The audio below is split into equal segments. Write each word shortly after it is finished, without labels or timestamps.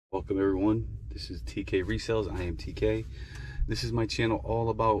Welcome everyone. This is TK Resells. I am TK. This is my channel all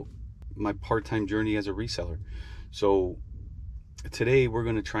about my part-time journey as a reseller. So today we're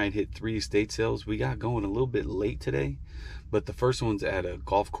going to try and hit 3 estate sales. We got going a little bit late today, but the first one's at a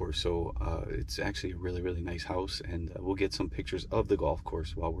golf course. So it's actually a really nice house, and we'll get some pictures of the golf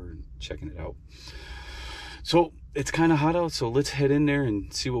course while we're checking it out. So it's kind of hot out, so let's head in there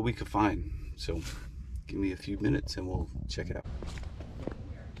and see what we can find. So give me a few minutes and we'll check it out.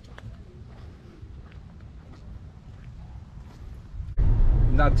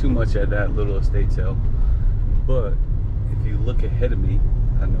 Not too much at that little estate sale, but if you look ahead of me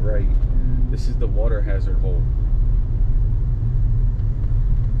on the right, this is the water hazard hole.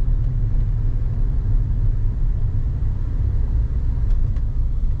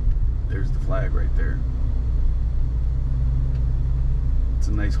 There's the flag right there. It's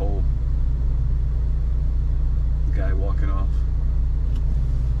a nice hole. The guy walking off.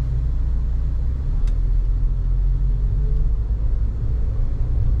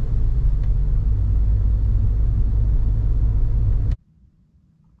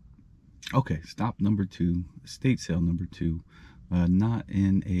 Okay, stop number 2, estate sale number 2. Not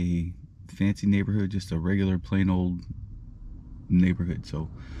in a fancy neighborhood, just a regular plain old neighborhood. So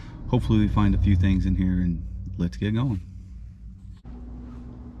hopefully we find a few things in here and let's get going.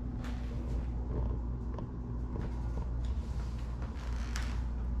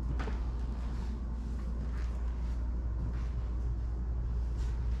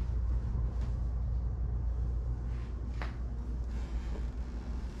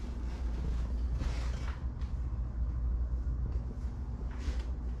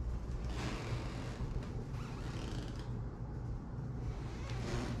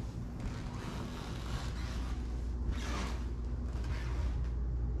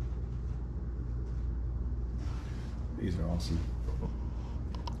 These are awesome.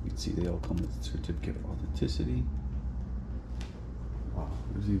 You can see they all come with a certificate of authenticity. Wow,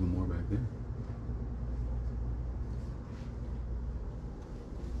 there's even more back there.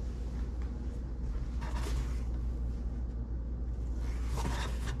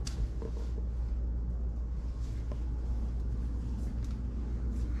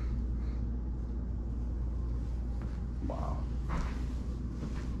 Wow.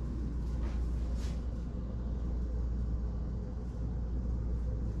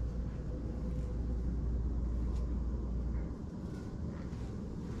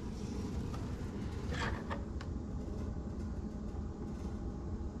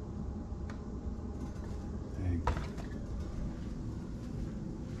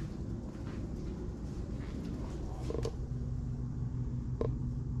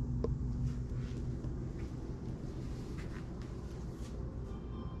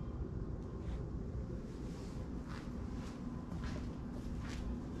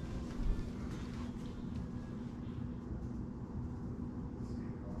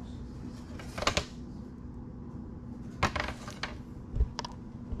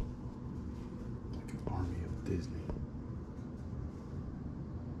 Disney.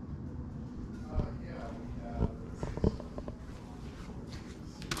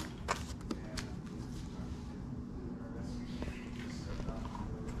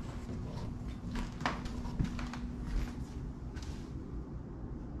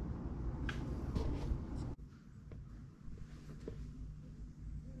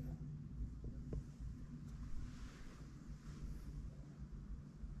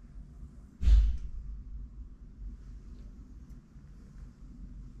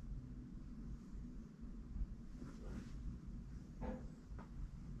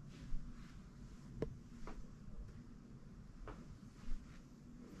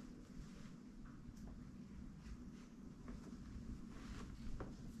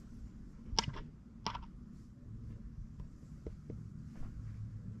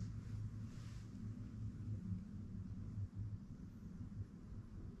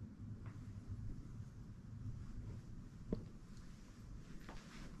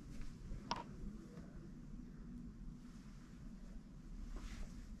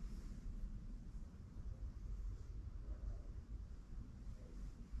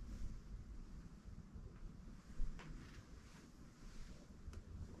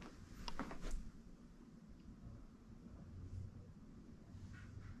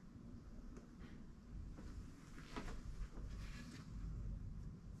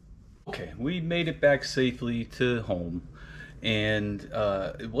 Okay, we made it back safely to home, and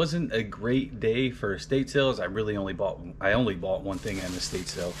it wasn't a great day for estate sales. I only bought one thing at an estate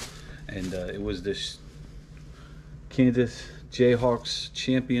sale, and it was this Kansas Jayhawks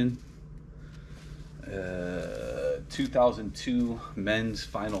champion 2002 men's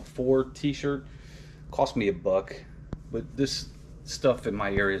Final Four t-shirt. Cost me $1, but this stuff in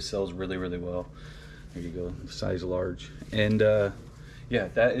my area sells really, really well. There you go, size large. And yeah,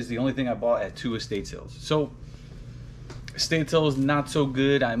 that is the only thing I bought at 2 estate sales. So estate sale is not so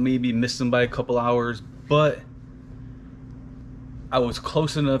good. I maybe missed them by a couple hours, but I was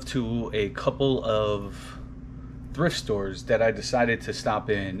close enough to a couple of thrift stores that I decided to stop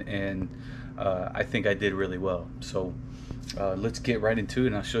in, and I think I did really well. So let's get right into it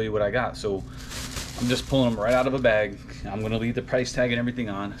and I'll show you what I got. So I'm just pulling them right out of a bag. I'm gonna leave the price tag and everything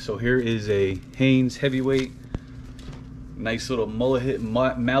on. So here is a Hanes heavyweight, nice little mullet hit,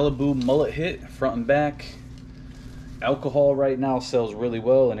 Malibu mullet hit, front and back. Alcohol right now sells really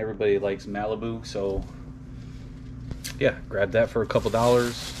well and everybody likes Malibu, so yeah, grab that for a couple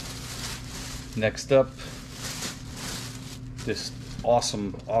dollars. Next up, this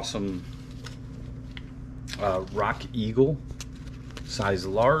awesome Rock Eagle, size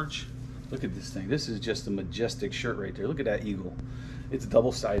large. Look at this thing. This is just a majestic shirt right there. Look at that eagle. It's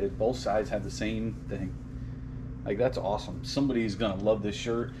double-sided. Both sides have the same thing. Like, that's awesome. Somebody's gonna love this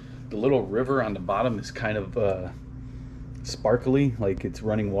shirt. The little river on the bottom is kind of sparkly, like it's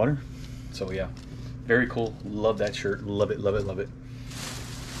running water. So yeah, very cool. Love that shirt. Love it, love it, love it.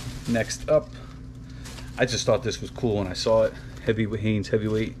 Next up, I just thought this was cool when I saw it. Hanes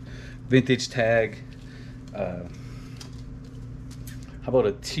heavyweight, vintage tag. How about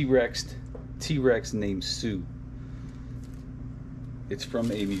a T-Rex named Sue? It's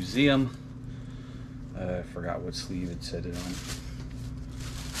from a museum. I forgot what sleeve it said it on.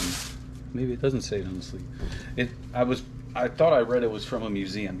 Maybe it doesn't say it on the sleeve. I thought I read it was from a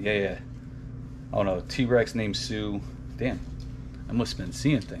museum. Yeah. Oh no, T-Rex named Sue. Damn, I must have been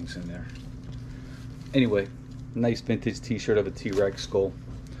seeing things in there. Anyway, nice vintage t-shirt of a T-Rex skull.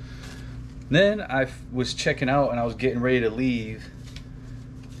 Then I was checking out and I was getting ready to leave,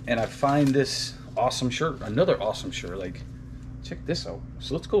 and I find this awesome shirt, another awesome shirt. Like, check this out.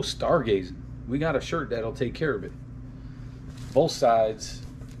 So let's go stargazing. We got a shirt that'll take care of it. Both sides.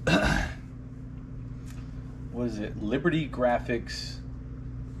 What is it? Liberty Graphics,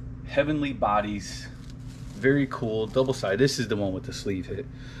 Heavenly Bodies. Very cool. Double side. This is the one with the sleeve hit.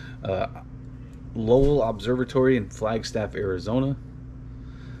 Lowell Observatory in Flagstaff, Arizona.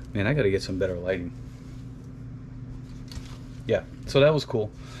 Man, I gotta get some better lighting. Yeah, so that was cool.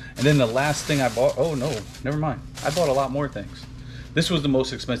 And then the last thing I bought, oh no, never mind. I bought a lot more things. This was the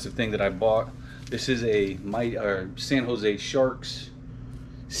most expensive thing that I bought. This is a San Jose Sharks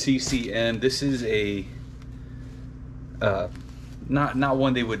CCM. This is a not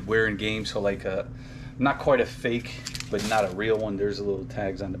one they would wear in games, so like not quite a fake, but not a real one. There's a little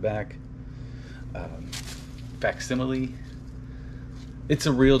tags on the back. Facsimile. It's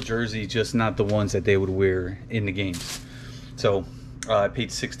a real jersey, just not the ones that they would wear in the games. So I paid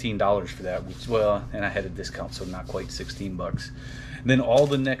 $16 for that, which, well, and I had a discount, so not quite 16 bucks. And then all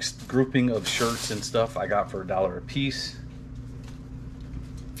the next grouping of shirts and stuff I got for $1 a piece.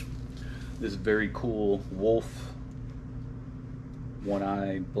 This very cool wolf, one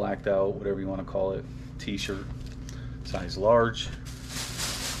eye, blacked out, whatever you want to call it, t-shirt, size large.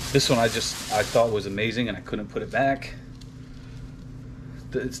 This one I thought was amazing and I couldn't put it back.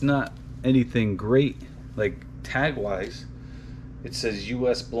 It's not anything great, like tag wise. It says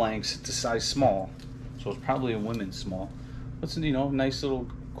US blanks. It's a size small, so it's probably a women's small. It's, you know, nice little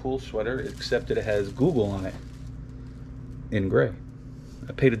cool sweater, except that it has Google on it in gray.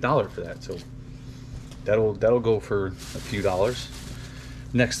 I paid $1 for that, so that'll go for a few dollars.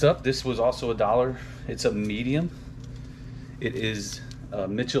 Next up, this was also $1. It's a medium. It is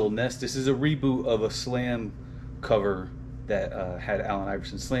Mitchell Ness. This is a reboot of a Slam cover that had Allen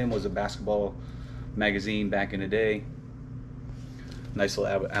Iverson. Slam was a basketball magazine back in the day. Nice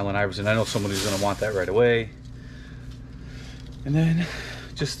little Allen Iverson. I know someone who's going to want that right away. And then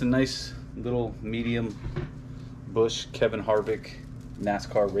just a nice little medium Bush Kevin Harvick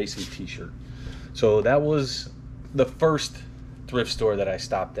NASCAR racing t-shirt. So that was the first thrift store that I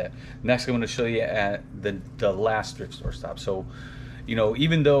stopped at. Next I'm going to show you at the last thrift store stop. So, you know,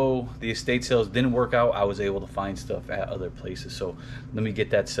 even though the estate sales didn't work out, I was able to find stuff at other places. So let me get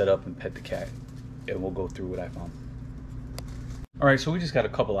that set up and pet the cat, and we'll go through what I found. All right, so we just got a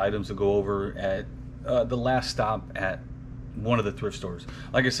couple items to go over at the last stop at one of the thrift stores.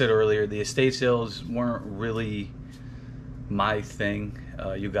 Like I said earlier, the estate sales weren't really my thing.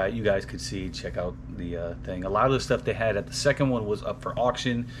 You guys could see, check out the thing. A lot of the stuff they had at the second one was up for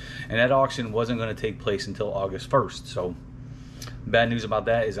auction, and that auction wasn't going to take place until August 1st. So bad news about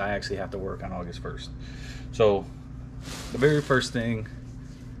that is I actually have to work on August 1st. So the very first thing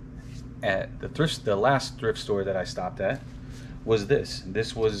at the last thrift store that I stopped at was this.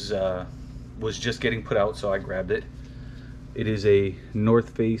 This was just getting put out, so I grabbed it. It is a North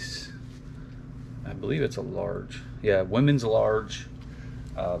Face, I believe it's a large. Yeah, women's large.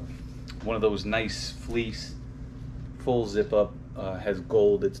 One of those nice fleece, full zip up, has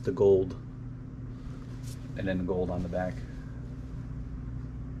gold. It's the gold, and then the gold on the back.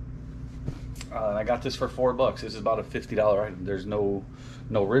 I got this for $4. This is about a $50 item. There's no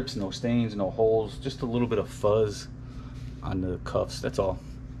rips, no stains, no holes, just a little bit of fuzz on the cuffs. That's all.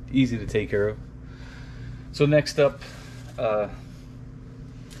 Easy to take care of. So next up,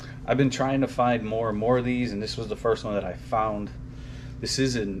 I've been trying to find more and more of these, and this was the first one that I found. This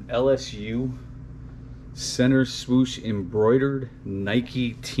is an LSU center swoosh embroidered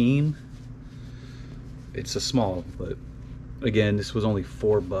Nike team. It's a small, but again, this was only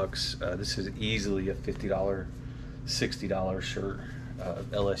 $4. This is easily a $50, $60 shirt.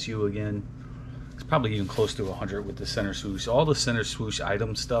 LSU again. It's probably even close to 100 with the center swoosh. All the center swoosh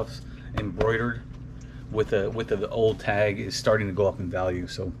item stuff embroidered with the old tag is starting to go up in value.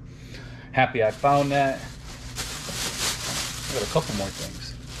 So happy I found that. I got a couple more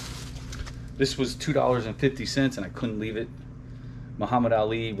things. This was $2.50 and I couldn't leave it. Muhammad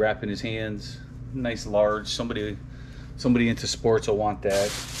Ali wrapping his hands. Nice large. Somebody into sports will want that.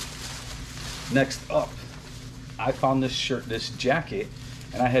 Next up, I found this shirt, this jacket,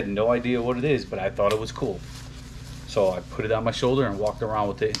 and I had no idea what it is, but I thought it was cool. So I put it on my shoulder and walked around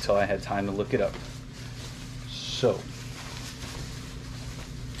with it until I had time to look it up. So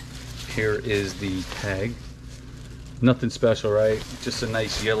here is the tag. Nothing special, right? Just a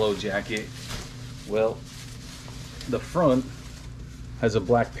nice yellow jacket. Well, the front has a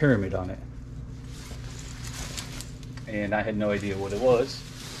black pyramid on it. And I had no idea what it was,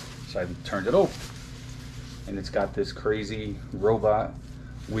 so I turned it over. And it's got this crazy robot,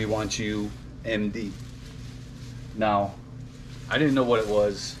 "We want you, MD." Now, I didn't know what it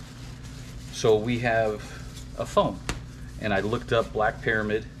was, so we have a phone. And I looked up Black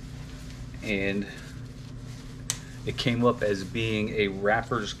Pyramid, and it came up as being a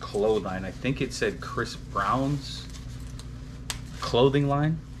rapper's clothing line. I think it said Chris Brown's clothing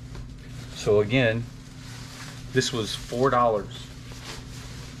line. So again, this was $4.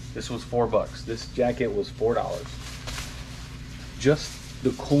 This was $4. This jacket was $4. Just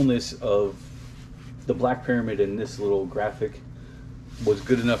the coolness of the Black Pyramid and this little graphic was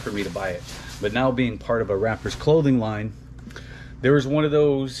good enough for me to buy it. But now being part of a rapper's clothing line, there was one of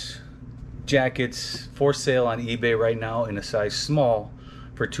those jackets for sale on eBay right now in a size small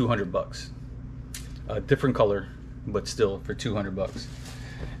for $200. A different color, but still for $200.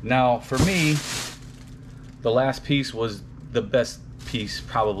 Now for me, the last piece was the best piece,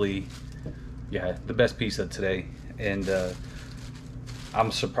 probably, yeah, the best piece of today. And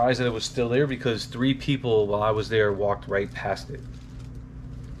I'm surprised that it was still there because 3 people while I was there walked right past it.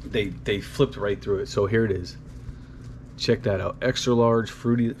 They flipped right through it. So here it is. Check that out. Extra large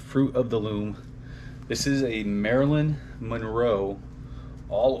Fruit of the Loom. This is a Marilyn Monroe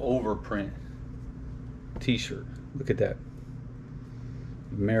all over print t-shirt. Look at that.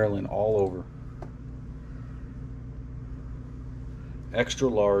 Marilyn all over. Extra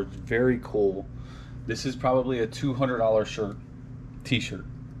large, very cool. This is probably a $200 shirt, t-shirt.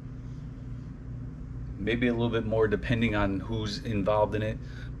 Maybe a little bit more depending on who's involved in it.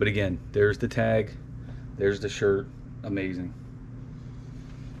 But again, there's the tag, there's the shirt. Amazing.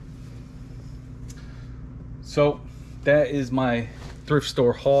 So that is my thrift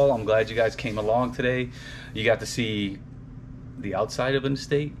store haul. I'm glad you guys came along today. You got to see the outside of an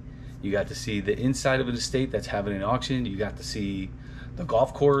estate. You got to see the inside of an estate that's having an auction. You got to see the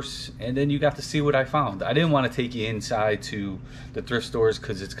golf course, and then you got to see what I found. I didn't want to take you inside to the thrift stores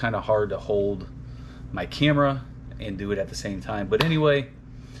because it's kind of hard to hold my camera and do it at the same time. But anyway,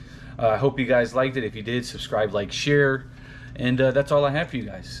 I hope you guys liked it. If you did, subscribe, like, share, and that's all I have for you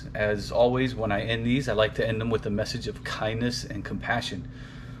guys. As always, when I end these, I like to end them with a message of kindness and compassion.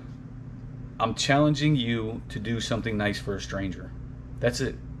 I'm challenging you to do something nice for a stranger. That's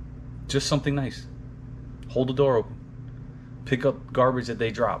it. Just something nice. Hold the door open. Pick up garbage that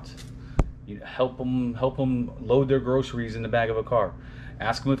they dropped. Help them load their groceries in the back of a car.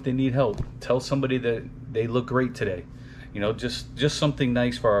 Ask them if they need help. Tell somebody that they look great today. You know, just something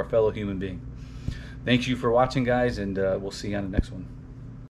nice for our fellow human being. Thank you for watching, guys, and we'll see you on the next one.